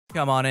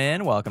Come on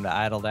in, welcome to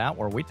Idled Out,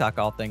 where we talk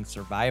all things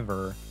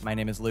Survivor. My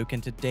name is Luke,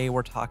 and today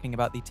we're talking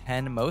about the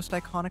 10 most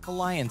iconic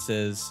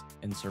alliances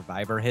in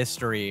Survivor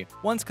history.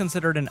 Once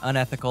considered an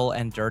unethical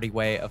and dirty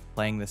way of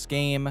playing this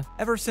game,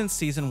 ever since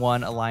Season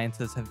 1,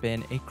 alliances have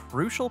been a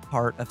crucial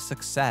part of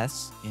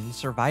success in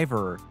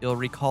Survivor. You'll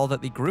recall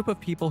that the group of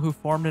people who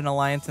formed an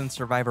alliance in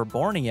Survivor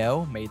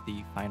Borneo made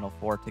the Final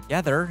Four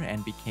together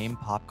and became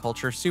pop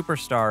culture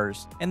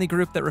superstars, and the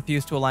group that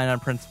refused to align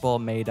on principle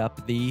made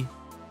up the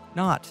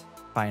not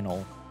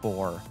Final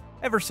Four.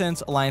 Ever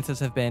since, alliances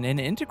have been an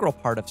integral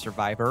part of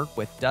Survivor,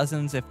 with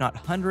dozens if not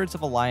hundreds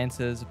of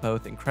alliances,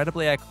 both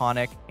incredibly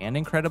iconic and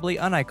incredibly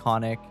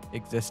uniconic,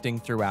 existing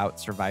throughout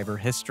Survivor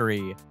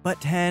history.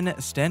 But 10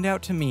 stand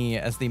out to me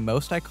as the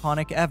most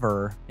iconic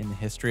ever in the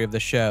history of the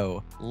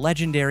show.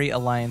 Legendary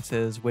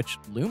alliances which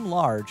loom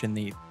large in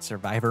the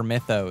Survivor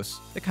mythos.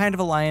 The kind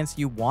of alliance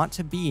you want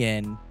to be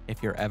in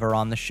if you're ever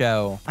on the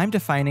show. I'm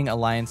defining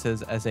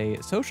alliances as a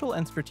social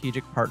and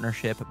strategic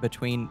partnership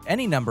between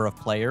any number of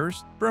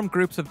players, from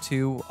groups of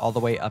 2 all the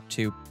way up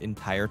to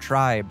entire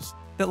tribes,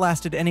 that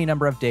lasted any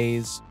number of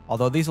days,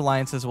 although these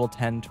alliances will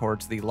tend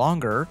towards the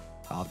longer,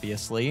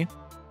 obviously.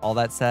 All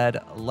that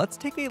said, let's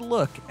take a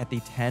look at the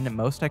 10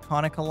 most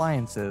iconic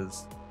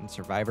alliances in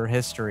Survivor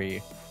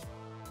history.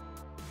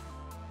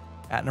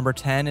 At number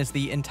 10 is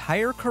the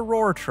entire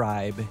Karor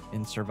tribe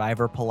in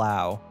Survivor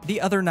Palau.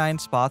 The other 9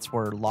 spots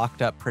were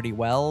locked up pretty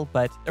well,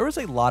 but there was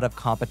a lot of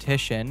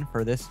competition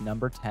for this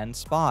number 10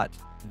 spot.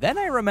 Then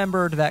I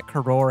remembered that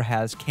Karor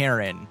has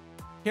Karen.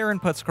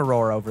 Karen puts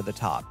Karor over the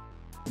top.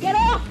 Get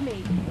off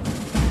me!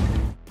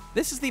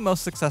 This is the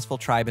most successful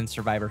tribe in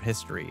Survivor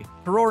history.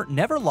 Karor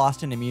never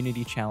lost an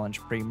immunity challenge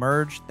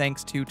pre-merge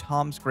thanks to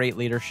Tom's great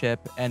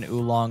leadership and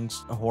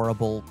Oolong's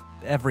horrible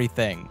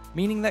everything,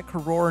 meaning that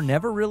Karor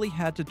never really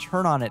had to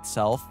turn on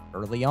itself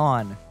early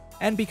on.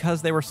 And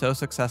because they were so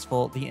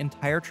successful, the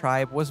entire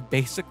tribe was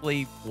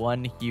basically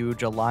one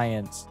huge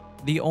alliance.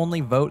 The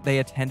only vote they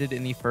attended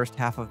in the first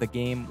half of the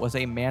game was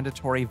a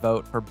mandatory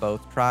vote for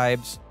both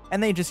tribes,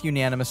 and they just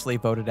unanimously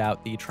voted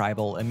out the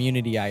tribal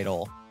immunity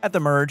idol. At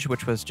the merge,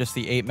 which was just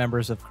the 8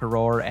 members of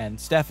Karor and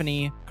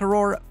Stephanie,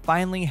 Karor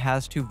finally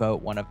has to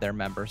vote one of their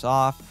members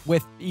off,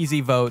 with easy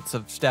votes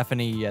of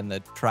Stephanie and the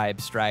tribe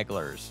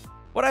stragglers.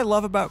 What I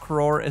love about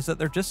Karor is that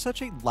they're just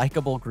such a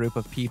likable group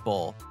of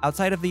people.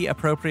 Outside of the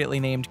appropriately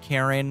named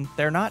Karen,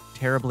 they're not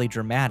terribly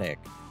dramatic.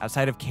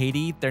 Outside of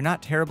Katie, they're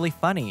not terribly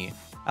funny.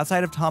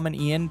 Outside of Tom and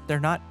Ian, they're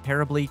not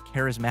terribly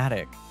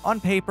charismatic. On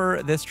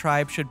paper, this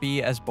tribe should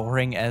be as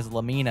boring as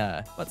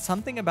Lamina, but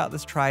something about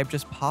this tribe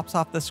just pops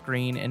off the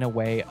screen in a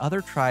way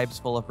other tribes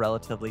full of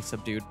relatively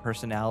subdued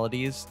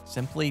personalities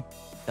simply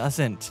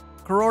doesn't.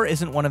 Karor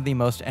isn't one of the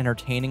most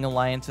entertaining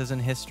alliances in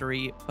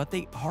history, but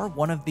they are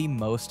one of the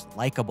most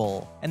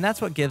likable, and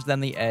that's what gives them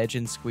the edge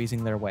in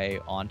squeezing their way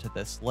onto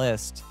this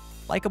list.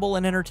 Likable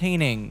and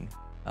entertaining.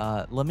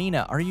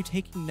 Lamina, are you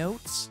taking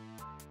notes?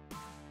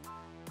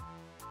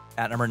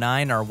 At number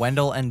 9 are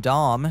Wendell and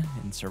Dom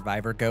in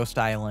Survivor Ghost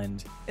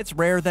Island. It's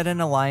rare that an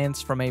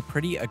alliance from a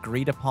pretty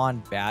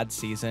agreed-upon bad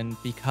season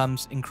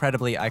becomes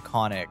incredibly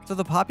iconic, so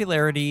the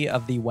popularity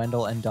of the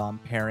Wendell and Dom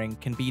pairing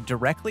can be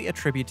directly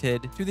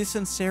attributed to the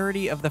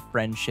sincerity of the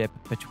friendship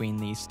between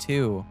these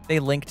two. They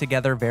linked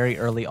together very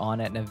early on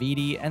at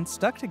Navidi and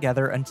stuck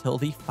together until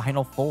the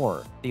Final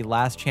Four, the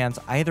last chance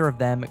either of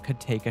them could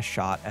take a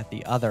shot at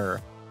the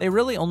other. They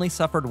really only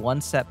suffered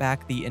one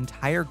setback the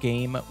entire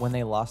game when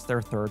they lost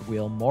their third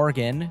wheel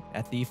Morgan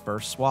at the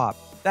first swap.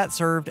 That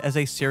served as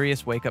a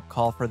serious wake-up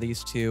call for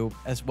these two,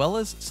 as well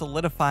as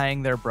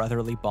solidifying their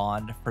brotherly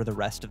bond for the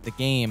rest of the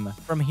game.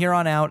 From here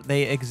on out,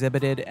 they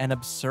exhibited an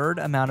absurd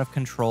amount of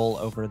control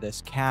over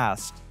this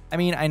cast. I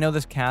mean, I know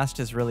this cast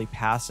is really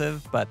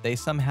passive, but they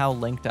somehow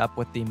linked up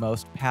with the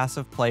most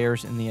passive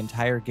players in the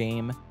entire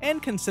game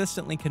and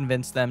consistently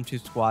convinced them to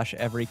squash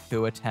every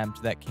coup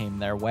attempt that came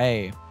their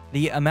way.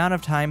 The amount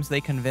of times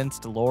they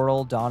convinced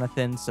Laurel,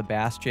 Donathan,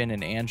 Sebastian,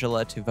 and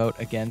Angela to vote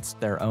against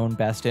their own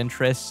best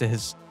interests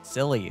is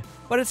silly.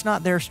 But it's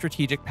not their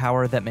strategic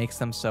power that makes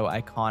them so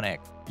iconic.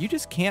 You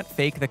just can't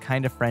fake the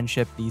kind of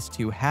friendship these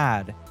two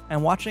had,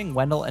 and watching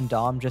Wendell and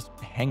Dom just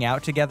hang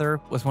out together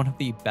was one of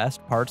the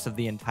best parts of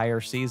the entire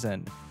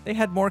season. They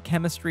had more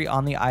chemistry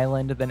on the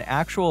island than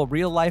actual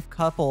real-life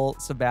couple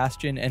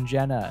Sebastian and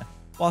Jenna.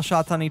 While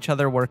shots on each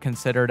other were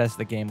considered as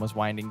the game was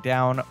winding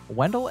down,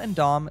 Wendell and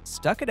Dom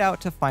stuck it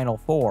out to Final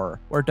Four,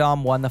 where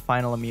Dom won the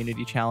final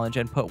immunity challenge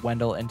and put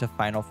Wendell into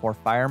Final Four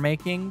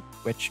firemaking,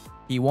 which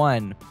he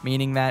won,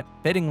 meaning that,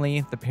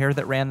 fittingly, the pair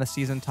that ran the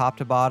season top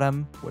to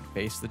bottom would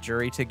face the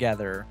jury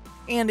together.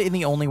 And in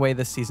the only way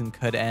this season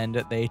could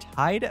end, they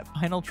tied at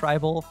Final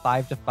Tribal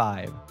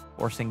 5-5,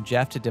 forcing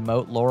Jeff to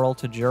demote Laurel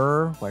to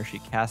juror, where she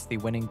cast the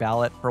winning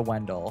ballot for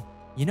Wendell.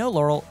 You know,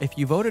 Laurel, if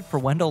you voted for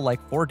Wendell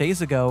like 4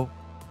 days ago,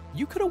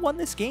 you could have won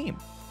this game.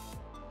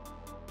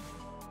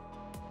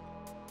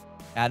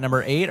 At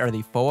number 8 are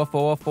the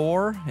Foa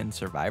 4 in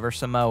Survivor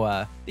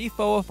Samoa. The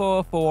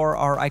Foa 4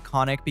 are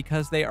iconic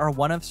because they are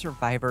one of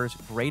Survivor's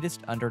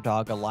greatest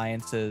underdog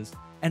alliances,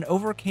 and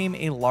overcame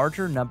a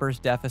larger numbers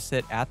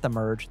deficit at the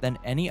merge than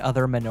any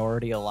other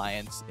minority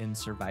alliance in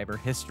Survivor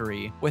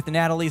history. With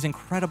Natalie's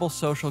incredible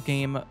social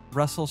game,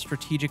 Russell's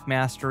strategic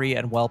mastery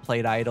and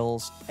well-played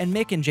idols, and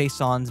Mick and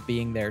Jason's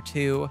being there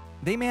too,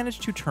 they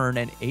managed to turn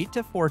an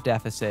 8-4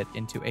 deficit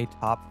into a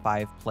top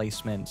 5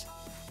 placement.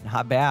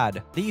 Not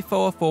bad. The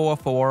Foa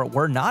 4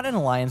 were not an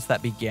alliance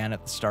that began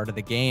at the start of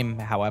the game,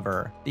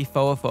 however. The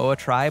Foa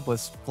tribe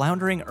was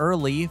floundering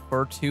early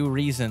for 2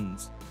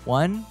 reasons.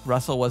 1,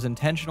 Russell was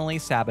intentionally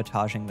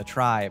sabotaging the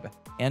tribe,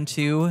 and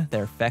 2,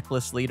 their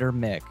feckless leader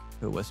Mick,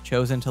 who was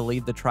chosen to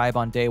lead the tribe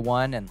on day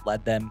 1 and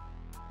led them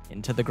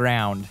into the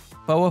ground.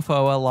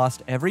 Foa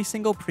lost every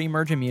single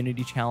pre-merge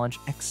immunity challenge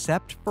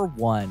except for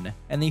 1,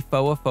 and the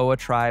Foa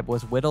tribe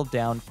was whittled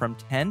down from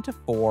 10 to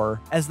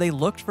 4 as they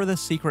looked for the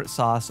secret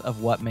sauce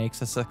of what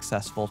makes a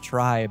successful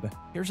tribe.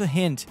 Here's a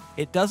hint,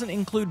 it doesn't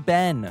include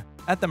Ben.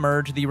 At the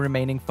merge, the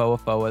remaining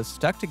Foas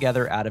stuck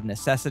together out of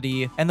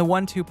necessity, and the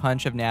 1-2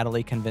 punch of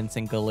Natalie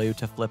convincing Galoo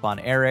to flip on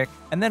Eric,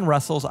 and then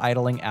Russell's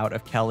idling out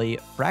of Kelly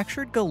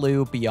fractured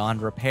Galoo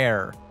beyond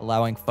repair,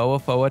 allowing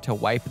Foa to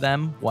wipe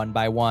them one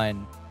by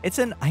one. It's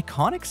an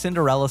iconic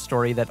Cinderella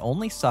story that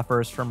only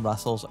suffers from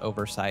Russell's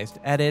oversized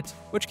edit,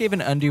 which gave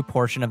an undue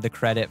portion of the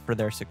credit for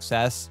their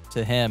success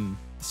to him.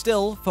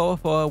 Still,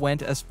 Foa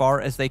went as far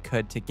as they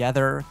could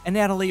together, and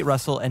Natalie,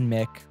 Russell, and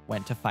Mick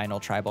went to Final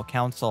Tribal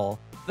Council.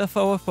 The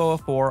Foa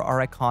 4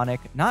 are iconic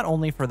not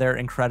only for their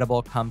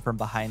incredible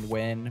come-from-behind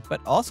win, but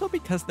also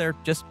because they're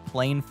just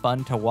plain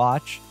fun to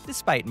watch,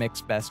 despite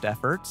Mick's best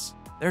efforts.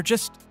 They're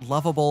just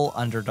lovable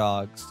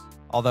underdogs.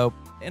 Although,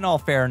 in all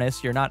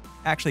fairness, you're not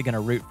actually going to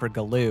root for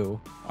Galoo,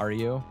 are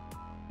you?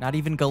 Not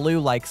even Galoo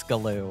likes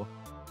Galoo.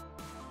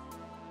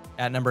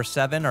 At number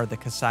 7 are the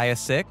Kasaya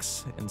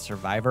 6 in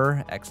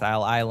Survivor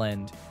Exile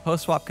Island.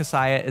 Post-swap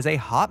Kasaya is a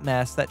hot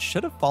mess that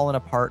should have fallen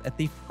apart at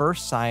the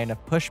first sign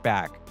of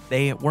pushback.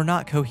 They were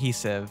not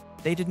cohesive.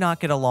 They did not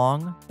get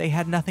along. They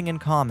had nothing in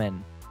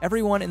common.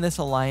 Everyone in this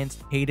alliance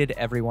hated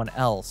everyone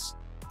else.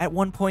 At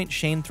one point,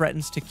 Shane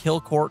threatens to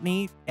kill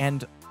Courtney,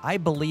 and I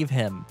believe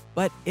him,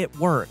 but it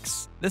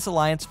works. This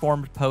alliance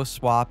formed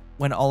post-swap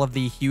when all of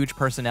the huge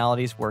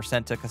personalities were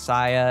sent to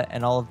Kasaya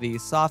and all of the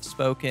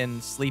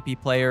soft-spoken, sleepy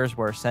players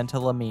were sent to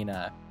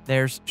Lamina.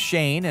 There's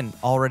Shane, an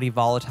already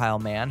volatile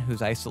man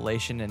whose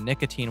isolation and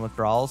nicotine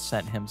withdrawals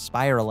sent him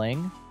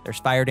spiraling. There's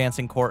Fire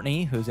Dancing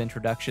Courtney, whose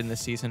introduction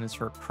this season is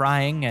her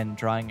crying and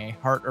drawing a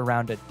heart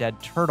around a dead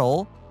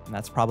turtle, and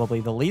that's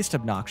probably the least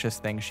obnoxious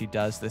thing she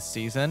does this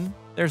season.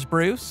 There's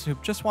Bruce, who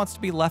just wants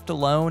to be left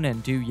alone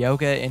and do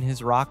yoga in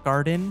his rock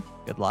garden.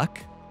 Good luck.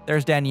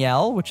 There's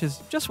Danielle, which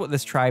is just what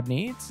this tribe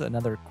needs,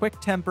 another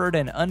quick-tempered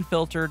and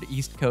unfiltered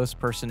East Coast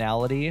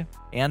personality.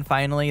 And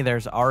finally,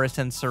 there's Aris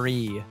and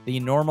Sari, the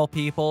normal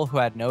people who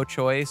had no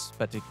choice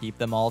but to keep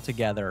them all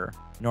together.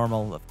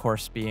 Normal, of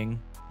course, being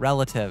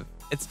relative.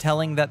 It's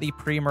telling that the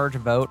pre-merge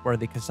vote where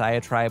the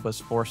Kasaya tribe was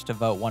forced to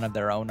vote one of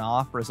their own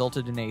off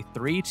resulted in a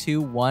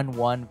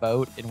 3-2-1-1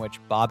 vote in which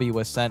Bobby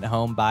was sent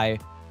home by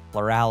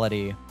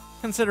plurality.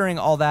 Considering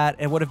all that,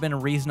 it would have been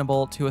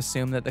reasonable to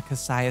assume that the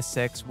Kasaya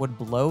 6 would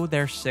blow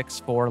their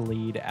 6-4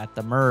 lead at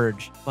the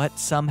merge, but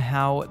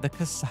somehow the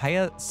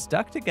Kasaya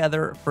stuck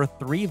together for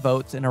 3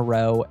 votes in a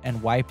row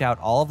and wiped out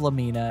all of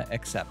Lamina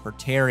except for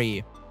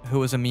Terry, who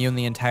was immune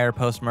the entire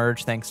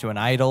post-merge thanks to an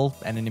idol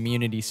and an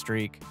immunity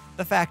streak.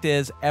 The fact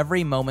is,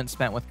 every moment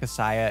spent with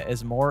Kasaya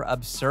is more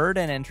absurd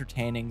and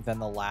entertaining than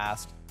the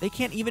last. They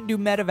can't even do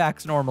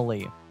medevacs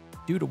normally.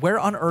 Dude, where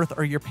on earth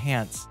are your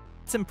pants?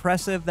 It's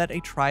impressive that a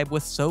tribe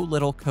with so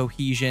little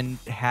cohesion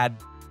had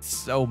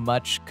so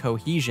much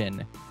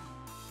cohesion.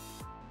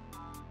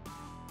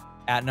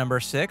 At number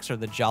 6 are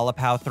the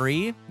Jalapao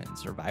 3 and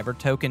Survivor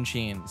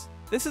Tocantins.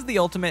 This is the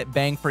ultimate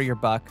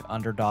bang-for-your-buck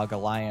underdog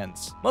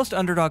alliance. Most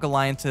underdog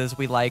alliances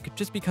we like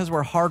just because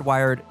we're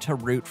hardwired to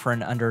root for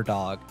an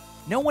underdog.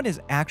 No one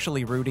is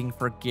actually rooting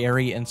for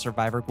Gary in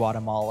Survivor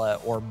Guatemala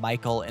or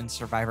Michael in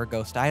Survivor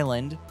Ghost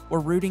Island. We're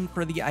rooting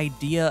for the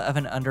idea of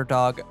an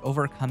underdog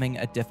overcoming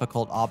a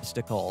difficult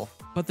obstacle.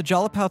 But the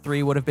Jalapao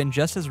 3 would have been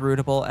just as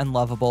rootable and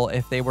lovable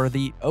if they were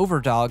the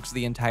overdogs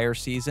the entire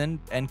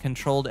season and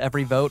controlled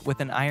every vote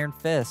with an iron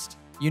fist.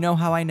 You know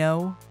how I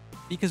know?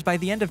 Because by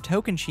the end of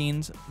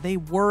Tocantins, they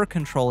were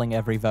controlling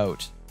every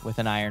vote with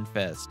an iron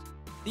fist.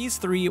 These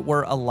 3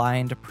 were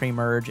aligned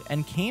pre-merge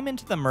and came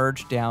into the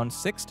merge down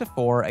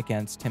 6-4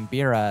 against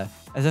Timbira.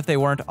 As if they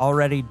weren't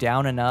already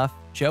down enough,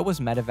 Joe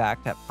was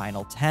medevaced at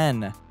Final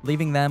 10,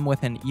 leaving them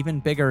with an even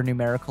bigger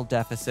numerical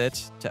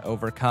deficit to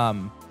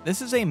overcome.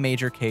 This is a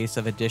major case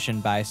of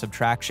addition by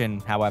subtraction,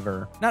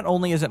 however. Not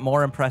only is it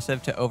more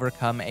impressive to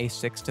overcome a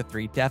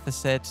 6-3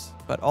 deficit,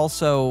 but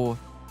also,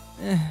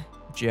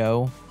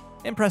 Joe.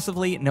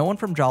 Impressively, no one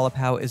from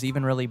Jalapao is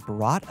even really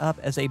brought up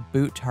as a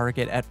boot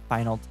target at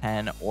Final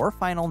 10 or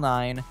Final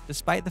 9,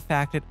 despite the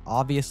fact it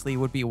obviously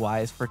would be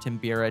wise for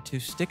Timbira to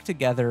stick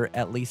together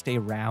at least a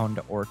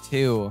round or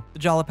 2. The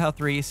Jalapao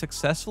 3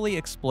 successfully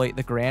exploit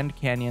the Grand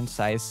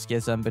Canyon-sized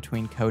schism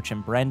between Coach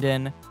and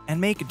Brendan,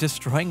 and make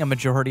destroying a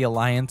majority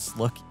alliance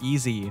look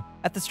easy.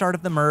 At the start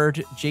of the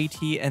merge,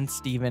 JT and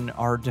Steven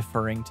are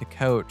deferring to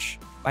Coach.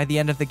 By the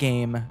end of the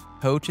game,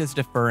 Coach is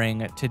deferring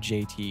to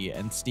JT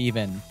and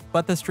Steven.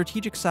 But the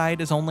strategic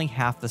side is only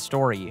half the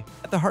story.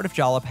 At the heart of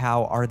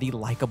Jollapao are the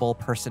likable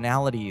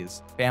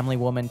personalities. Family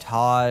woman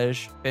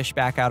Taj, fish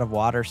back out of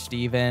water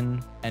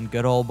Steven, and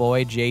good old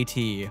boy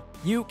JT.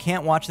 You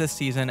can't watch this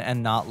season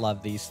and not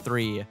love these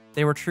three.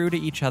 They were true to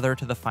each other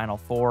to the Final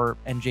Four,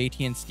 and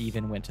JT and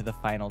Steven went to the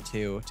Final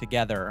Two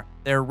together.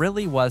 There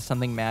really was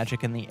something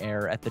magic in the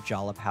air at the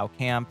Jollapao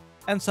camp,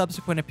 and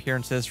subsequent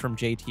appearances from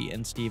JT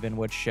and Steven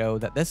would show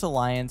that this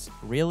alliance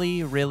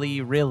really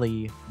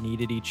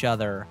needed each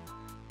other.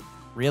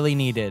 Really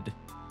needed.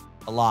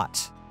 A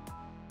lot.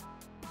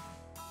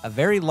 A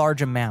very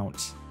large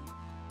amount.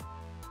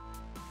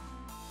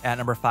 At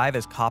number 5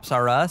 is Cops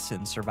R Us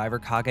in Survivor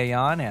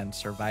Cagayan and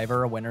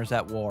Survivor Winners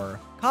at War.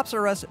 Cops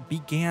R Us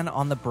began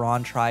on the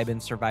Brawn tribe in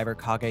Survivor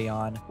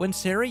Cagayan when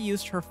Sarah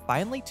used her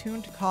finely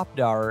tuned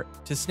copdar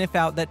to sniff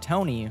out that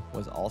Tony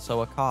was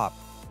also a cop.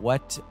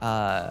 What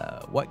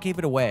gave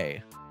it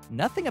away?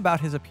 Nothing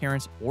about his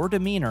appearance or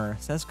demeanor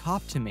says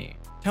cop to me.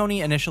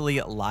 Tony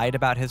initially lied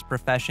about his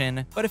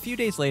profession, but a few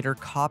days later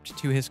copped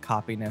to his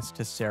coppiness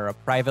to Sarah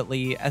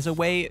privately as a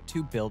way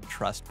to build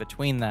trust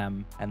between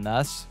them, and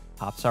thus,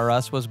 Cops R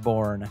Us was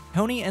born.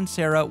 Tony and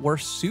Sarah were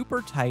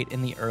super tight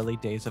in the early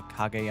days of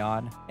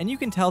Cagayan, and you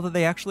can tell that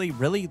they actually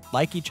really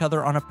like each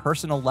other on a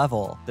personal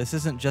level. This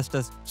isn't just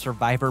a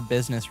Survivor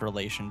business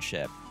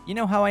relationship. You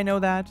know how I know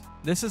that?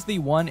 This is the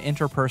one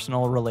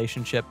interpersonal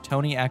relationship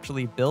Tony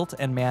actually built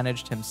and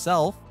managed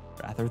himself,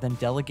 rather than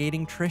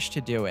delegating Trish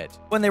to do it.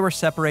 When they were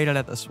separated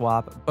at the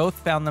swap, both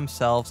found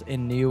themselves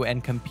in new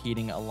and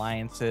competing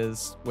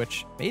alliances,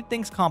 which made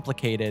things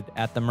complicated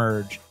at the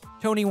merge.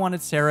 Tony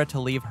wanted Sarah to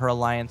leave her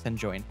alliance and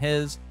join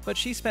his, but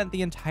she spent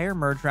the entire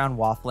merge round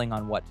waffling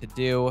on what to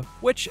do,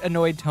 which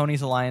annoyed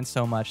Tony's alliance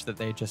so much that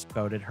they just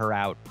voted her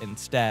out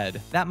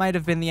instead. That might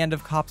have been the end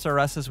of Cops R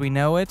Us as we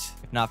know it,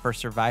 if not for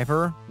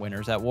Survivor,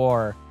 Winners at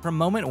War. From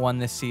moment one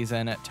this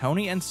season,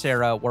 Tony and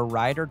Sarah were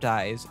ride or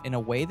dies in a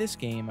way this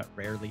game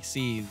rarely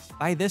sees.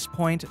 By this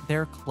point,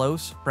 they're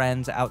close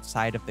friends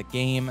outside of the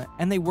game,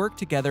 and they work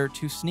together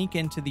to sneak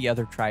into the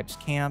other tribe's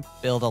camp,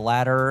 build a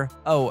ladder,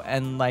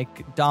 and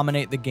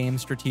dominate the game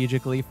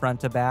strategically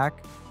front to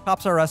back.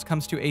 Cops R Us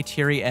comes to a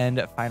teary end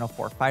at Final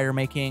Four fire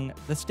making,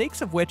 the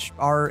stakes of which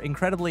are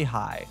incredibly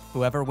high.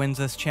 Whoever wins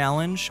this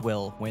challenge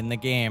will win the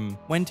game.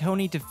 When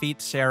Tony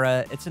defeats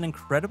Sarah, it's an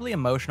incredibly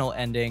emotional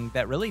ending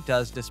that really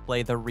does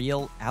display the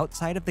real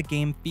outside of the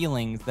game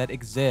feelings that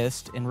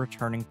exist in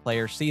returning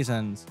player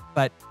seasons.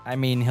 But, I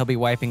mean, he'll be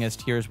wiping his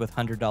tears with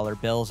 $100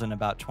 bills in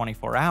about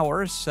 24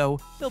 hours, so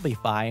he'll be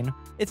fine.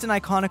 It's an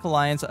iconic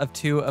alliance of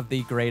two of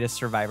the greatest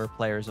Survivor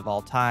players of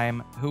all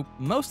time, who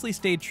mostly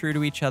stayed true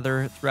to each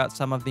other throughout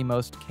some of the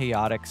most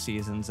chaotic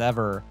seasons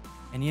ever.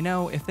 And you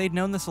know, if they'd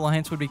known this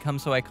alliance would become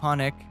so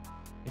iconic,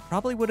 they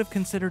probably would have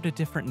considered a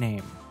different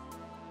name.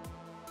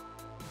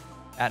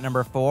 At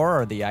number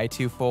 4 are the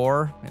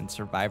I-24 in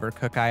Survivor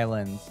Cook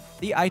Islands.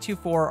 The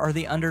I-24 are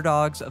the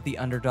underdogs of the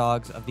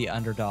underdogs of the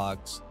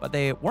underdogs, but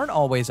they weren't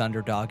always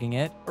underdogging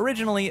it.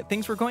 Originally,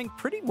 things were going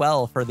pretty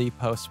well for the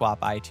post-swap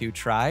I-2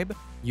 tribe.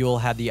 Yul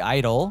had the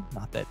idol,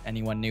 not that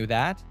anyone knew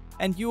that,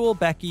 and Yul,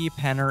 Becky,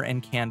 Penner,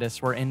 and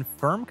Candace were in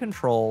firm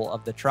control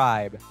of the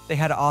tribe. They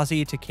had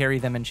Ozzy to carry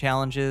them in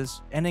challenges,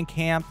 and in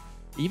camp,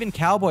 even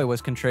Cowboy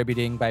was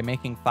contributing by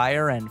making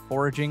fire and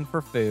foraging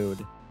for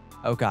food.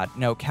 Oh god,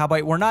 no,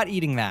 Cowboy, we're not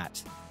eating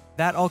that.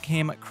 That all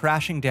came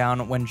crashing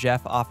down when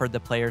Jeff offered the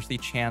players the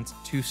chance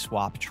to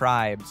swap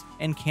tribes,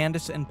 and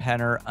Candace and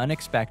Penner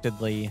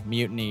unexpectedly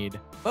mutinied.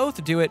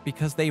 Both do it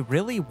because they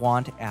really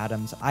want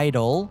Adam's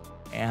idol,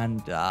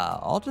 and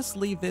I'll just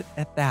leave it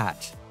at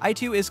that.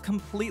 I-2 is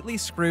completely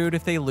screwed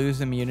if they lose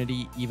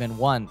immunity even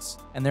once,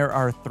 and there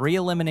are 3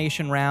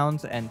 elimination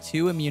rounds and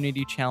 2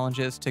 immunity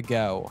challenges to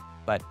go.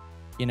 But,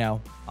 you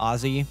know,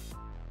 Ozzy,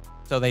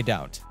 so they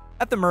don't.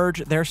 At the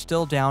merge, they're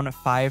still down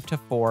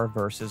 5-4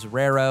 versus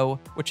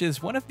Raro, which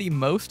is one of the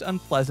most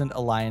unpleasant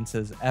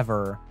alliances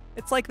ever.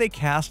 It's like they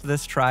cast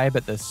this tribe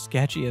at the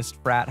sketchiest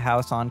frat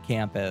house on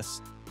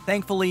campus.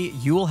 Thankfully,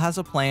 Yul has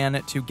a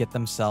plan to get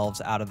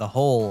themselves out of the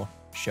hole.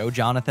 Show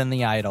Jonathan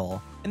the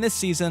idol. In this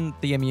season,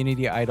 the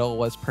immunity idol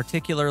was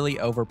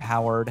particularly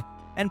overpowered,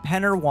 and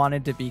Penner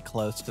wanted to be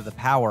close to the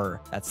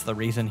power. That's the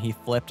reason he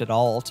flipped it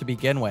all to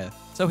begin with.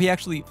 So he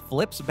actually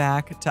flips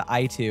back to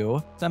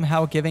I-2,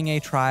 somehow giving a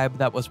tribe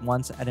that was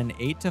once at an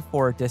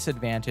 8-4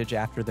 disadvantage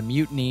after the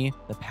mutiny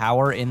the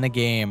power in the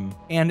game.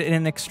 And in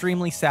an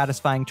extremely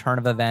satisfying turn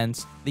of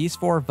events, these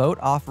 4 vote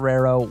off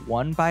Raro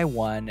one by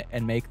one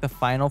and make the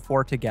final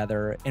 4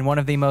 together in one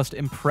of the most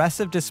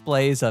impressive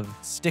displays of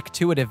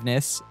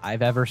stick-to-itiveness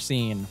I've ever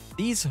seen.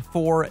 These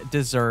 4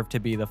 deserve to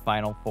be the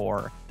final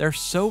 4. They're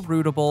so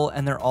rootable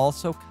and they're all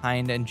so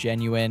kind and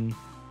genuine,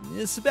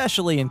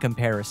 especially in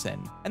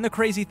comparison. And the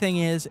crazy thing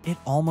is, it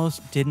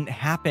almost didn't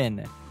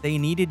happen. They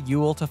needed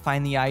Yul to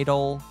find the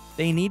idol.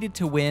 They needed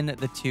to win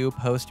the 2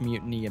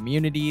 post-mutiny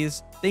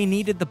immunities, they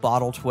needed the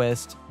bottle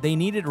twist, they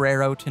needed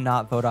Rero to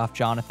not vote off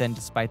Jonathan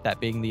despite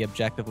that being the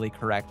objectively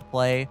correct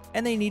play,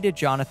 and they needed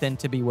Jonathan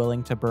to be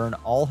willing to burn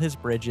all his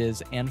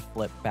bridges and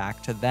flip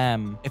back to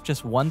them. If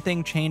just one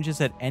thing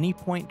changes at any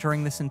point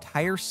during this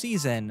entire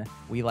season,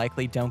 we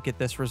likely don't get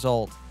this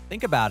result.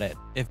 Think about it.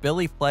 If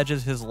Billy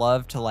pledges his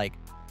love to, like,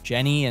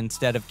 Jenny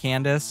instead of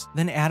Candace,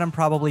 then Adam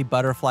probably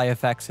butterfly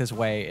effects his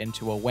way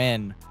into a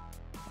win.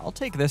 I'll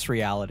take this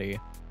reality.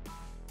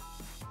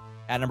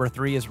 At number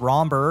 3 is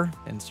Romber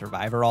in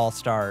Survivor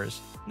All-Stars.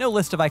 No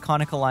list of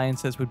iconic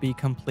alliances would be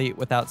complete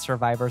without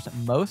Survivor's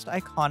most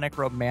iconic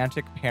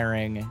romantic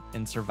pairing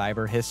in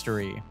Survivor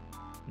history.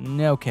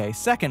 Okay,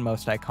 second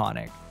most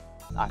iconic.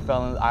 I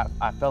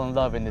fell in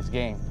love in this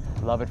game.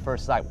 Love at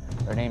first sight.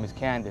 Her name is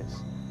Candace.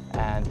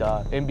 And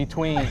in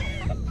between...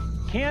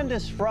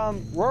 Candace from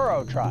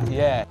Roro Tribe.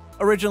 Yeah.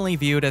 Originally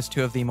viewed as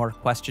 2 of the more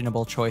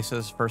questionable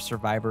choices for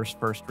Survivor's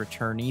first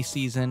returnee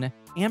season,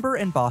 Amber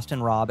and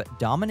Boston Rob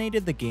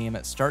dominated the game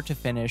start to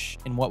finish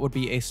in what would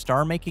be a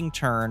star-making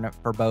turn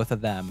for both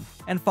of them.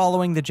 And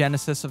following the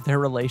genesis of their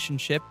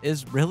relationship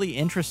is really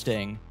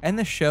interesting, and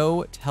the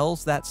show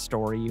tells that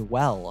story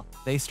well.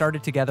 They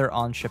started together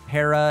on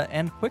Chapera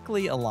and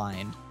quickly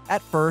aligned.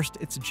 At first,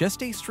 it's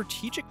just a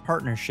strategic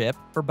partnership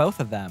for both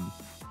of them.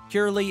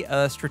 Purely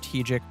a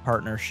strategic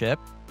partnership,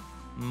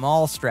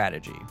 all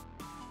strategy.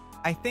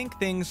 I think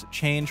things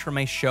change from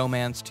a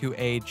showmance to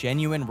a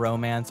genuine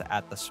romance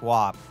at the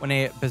swap, when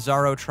a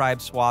Bizarro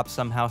Tribe swap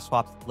somehow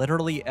swaps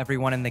literally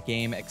everyone in the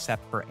game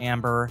except for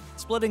Amber,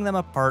 splitting them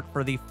apart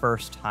for the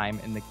first time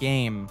in the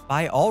game.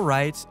 By all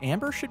rights,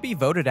 Amber should be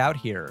voted out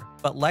here,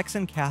 but Lex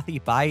and Kathy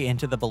buy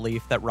into the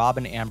belief that Rob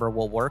and Amber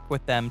will work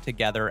with them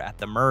together at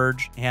the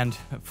merge, and,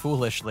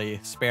 foolishly,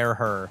 spare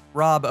her.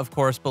 Rob, of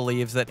course,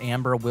 believes that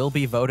Amber will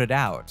be voted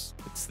out.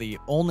 It's the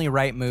only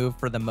right move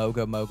for the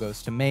Mogo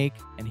Mogos to make,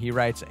 and he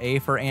writes A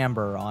for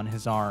Amber on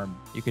his arm.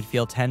 You could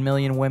feel 10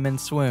 million women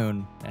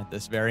swoon at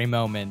this very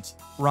moment.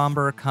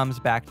 Romber comes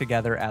back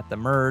together at the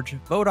merge,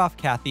 vote off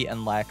Kathy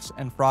and Lex,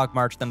 and frog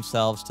march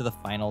themselves to the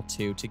final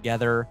 2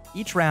 together,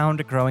 each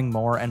round growing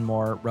more and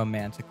more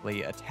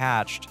romantically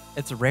attached.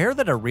 It's rare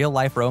that a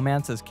real-life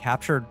romance is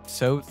captured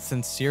so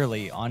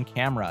sincerely on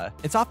camera.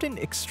 It's often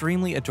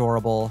extremely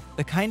adorable,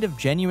 the kind of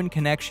genuine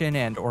connection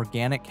and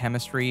organic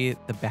chemistry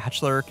The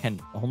Bachelor can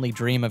only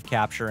dream of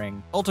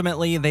capturing.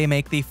 Ultimately, they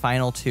make the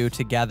final 2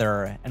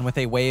 together, and with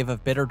a wave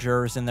of bitter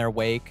jurors in their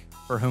wake,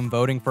 for whom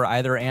voting for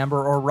either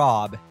Amber or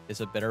Rob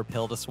is a bitter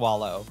pill to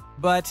swallow.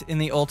 But in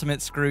the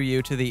ultimate screw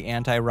you to the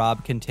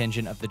anti-Rob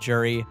contingent of the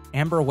jury,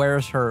 Amber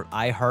wears her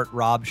I Heart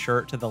Rob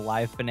shirt to the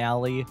live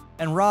finale,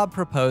 and Rob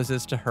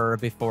proposes to her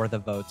before the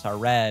votes are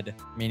read,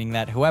 meaning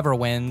that whoever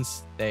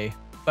wins, they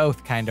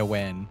both kinda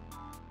win.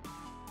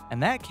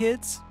 And that,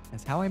 kids,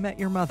 is how I met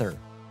your mother.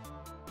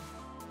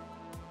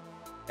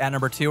 At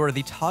number 2 are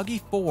the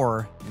Toggy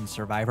 4 in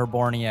Survivor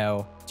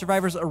Borneo.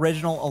 Survivor's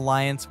original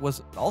alliance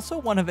was also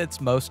one of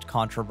its most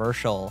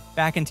controversial.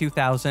 Back in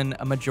 2000,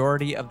 a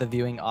majority of the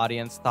viewing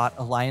audience thought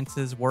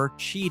alliances were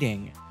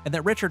cheating, and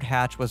that Richard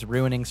Hatch was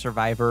ruining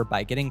Survivor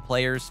by getting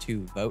players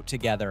to vote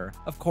together.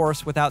 Of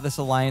course, without this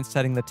alliance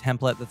setting the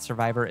template that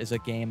Survivor is a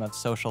game of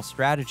social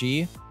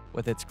strategy,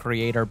 with its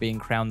creator being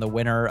crowned the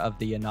winner of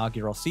the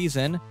inaugural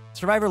season,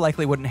 Survivor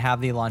likely wouldn't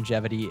have the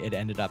longevity it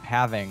ended up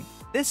having.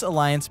 This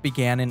alliance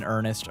began in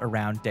earnest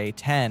around day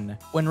 10,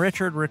 when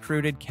Richard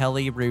recruited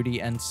Kelly,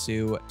 Rudy, and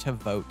Sue to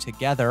vote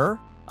together,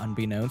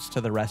 unbeknownst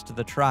to the rest of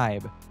the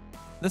tribe.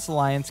 This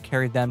alliance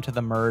carried them to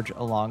the merge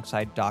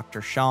alongside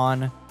Dr.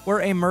 Sean,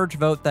 where a merge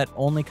vote that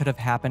only could have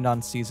happened on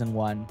Season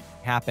 1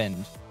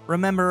 happened.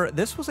 Remember,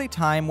 this was a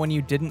time when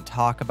you didn't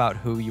talk about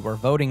who you were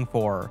voting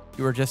for.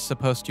 You were just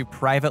supposed to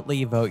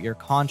privately vote your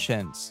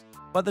conscience.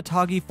 But the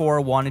Toggy 4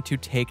 wanted to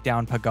take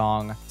down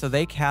Pagong, so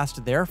they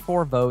cast their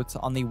 4 votes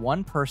on the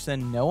one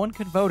person no one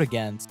could vote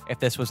against if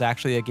this was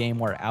actually a game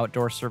where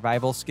outdoor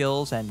survival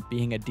skills and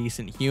being a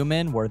decent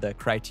human were the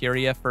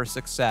criteria for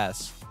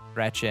success.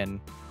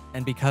 Gretchen.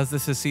 And because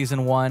this is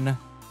Season 1,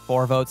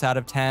 4 votes out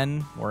of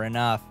 10 were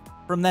enough.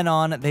 From then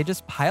on, they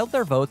just piled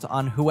their votes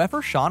on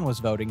whoever Sean was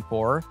voting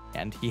for,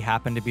 and he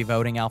happened to be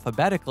voting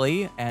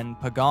alphabetically, and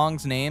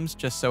Pagong's names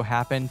just so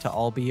happened to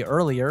all be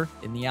earlier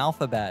in the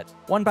alphabet.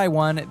 One by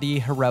one, the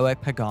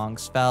heroic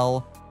Pagongs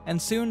fell, and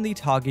soon the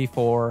Toggy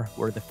 4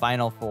 were the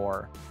final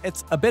 4.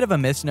 It's a bit of a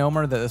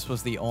misnomer that this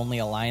was the only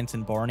alliance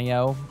in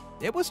Borneo.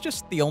 It was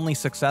just the only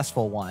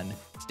successful one.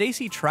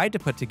 Stacy tried to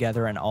put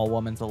together an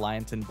all-women's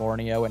alliance in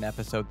Borneo in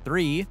episode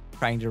 3,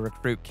 trying to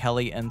recruit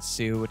Kelly and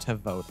Sue to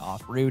vote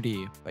off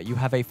Rudy. But you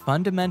have a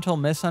fundamental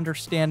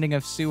misunderstanding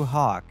of Sue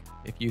Hawk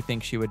if you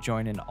think she would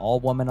join an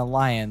all-woman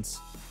alliance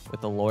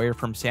with a lawyer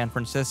from San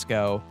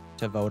Francisco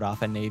to vote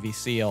off a Navy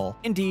SEAL.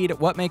 Indeed,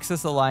 what makes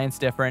this alliance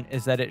different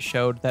is that it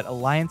showed that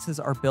alliances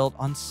are built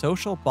on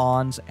social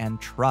bonds and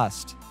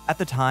trust. At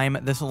the time,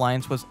 this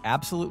alliance was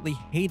absolutely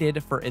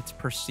hated for its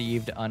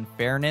perceived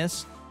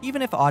unfairness,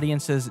 even if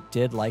audiences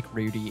did like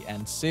Rudy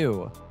and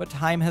Sue. But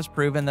time has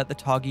proven that the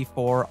Toggy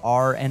 4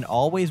 are and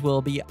always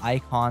will be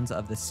icons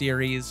of the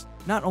series,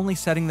 not only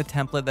setting the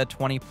template that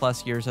 20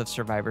 plus years of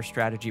Survivor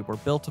strategy were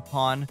built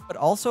upon, but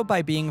also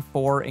by being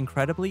 4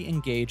 incredibly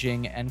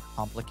engaging and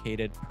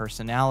complicated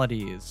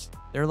personalities.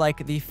 They're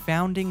like the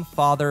founding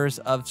fathers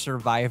of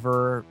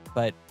Survivor,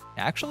 but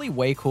actually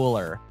way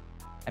cooler.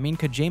 I mean,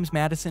 could James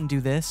Madison do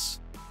this?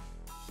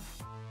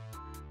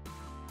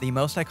 The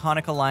most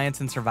iconic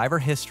alliance in Survivor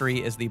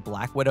history is the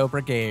Black Widow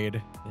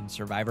Brigade in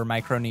Survivor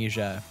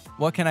Micronesia.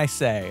 What can I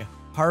say?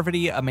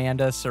 Parvati,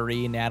 Amanda,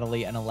 Cirie,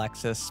 Natalie, and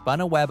Alexis spun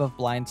a web of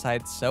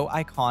blindsides so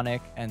iconic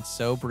and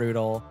so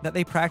brutal that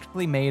they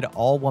practically made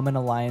all-woman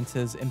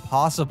alliances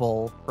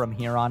impossible from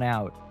here on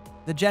out.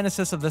 The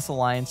genesis of this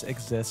alliance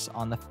exists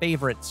on the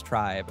Favorites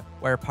tribe,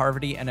 where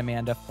Parvati and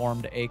Amanda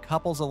formed a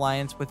couples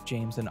alliance with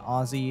James and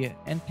Ozzy,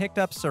 and picked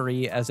up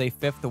Cirie as a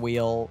fifth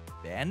wheel,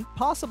 and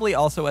possibly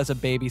also as a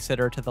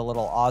babysitter to the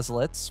little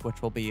Ozlets,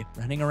 which will be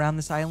running around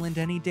this island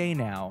any day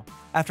now.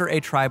 After a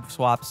tribe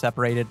swap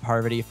separated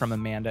Parvati from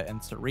Amanda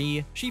and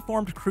Cirie, she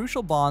formed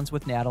crucial bonds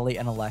with Natalie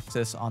and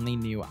Alexis on the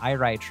new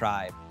Irai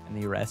tribe,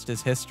 and the rest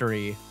is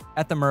history.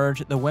 At the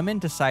merge, the women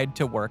decide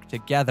to work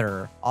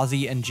together.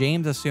 Ozzy and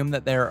James assume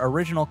that their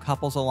original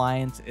couples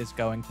alliance is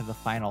going to the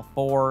Final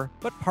 4,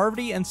 but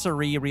Parvati and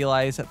Cirie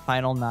realize at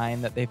Final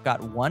 9 that they've got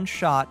one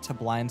shot to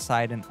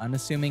blindside an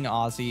unassuming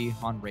Ozzy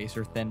on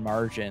razor-thin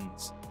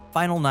margins.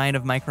 Final 9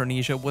 of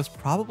Micronesia was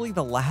probably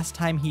the last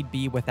time he'd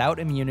be without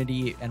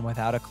immunity and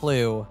without a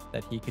clue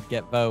that he could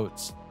get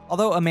votes.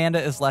 Although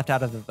Amanda is left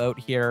out of the vote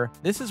here,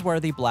 this is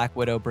where the Black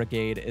Widow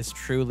Brigade is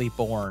truly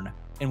born,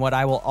 in what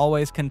I will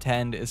always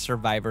contend is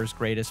Survivor's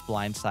greatest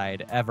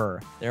blindside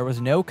ever. There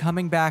was no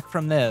coming back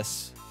from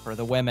this for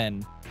the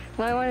women.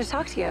 Well, I wanted to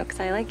talk to you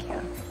because I like you.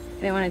 I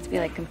didn't want it to be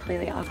like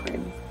completely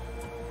awkward.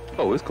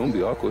 Oh, it's gonna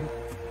be awkward.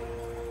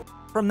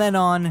 From then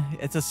on,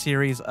 it's a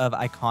series of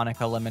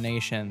iconic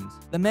eliminations.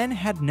 The men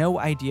had no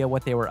idea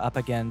what they were up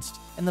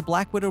against, and the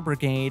Black Widow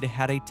Brigade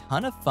had a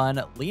ton of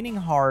fun leaning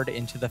hard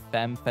into the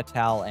femme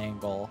fatale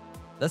angle.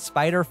 The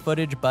spider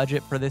footage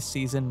budget for this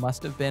season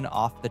must have been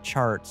off the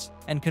charts,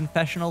 and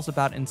confessionals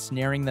about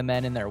ensnaring the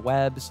men in their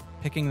webs,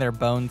 picking their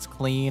bones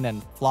clean,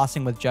 and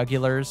flossing with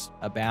jugulars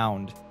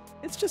abound.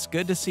 It's just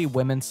good to see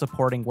women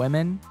supporting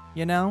women,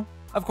 you know?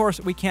 Of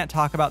course, we can't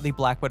talk about the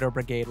Black Widow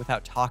Brigade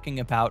without talking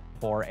about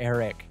poor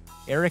Eric.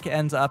 Eric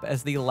ends up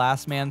as the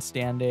last man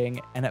standing,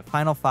 and at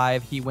Final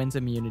 5, he wins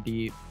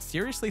immunity,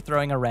 seriously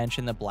throwing a wrench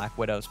in the Black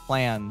Widow's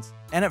plans.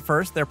 And at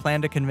first, their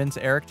plan to convince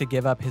Eric to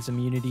give up his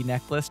immunity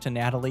necklace to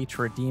Natalie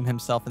to redeem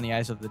himself in the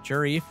eyes of the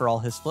jury for all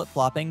his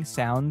flip-flopping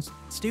sounds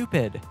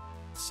stupid.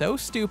 So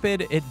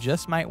stupid, it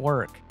just might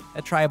work.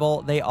 At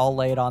Tribal, they all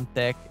lay it on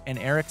thick, and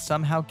Eric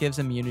somehow gives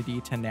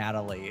immunity to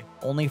Natalie,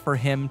 only for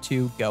him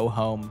to go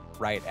home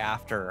right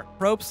after.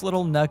 Rope's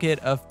little nugget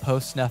of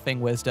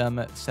post-snuffing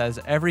wisdom says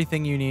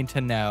everything you need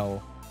to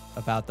know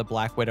about the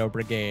Black Widow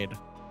Brigade.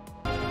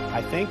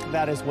 I think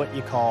that is what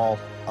you call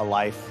a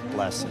life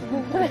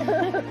lesson.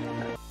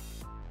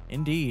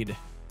 Indeed.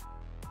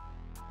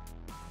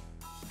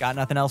 Got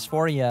nothing else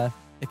for you.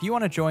 If you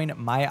want to join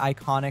my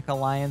iconic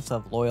alliance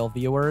of loyal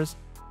viewers,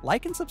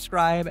 like and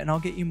subscribe, and I'll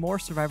get you more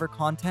Survivor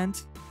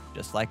content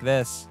just like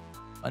this.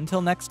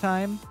 Until next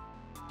time,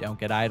 don't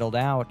get idled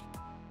out.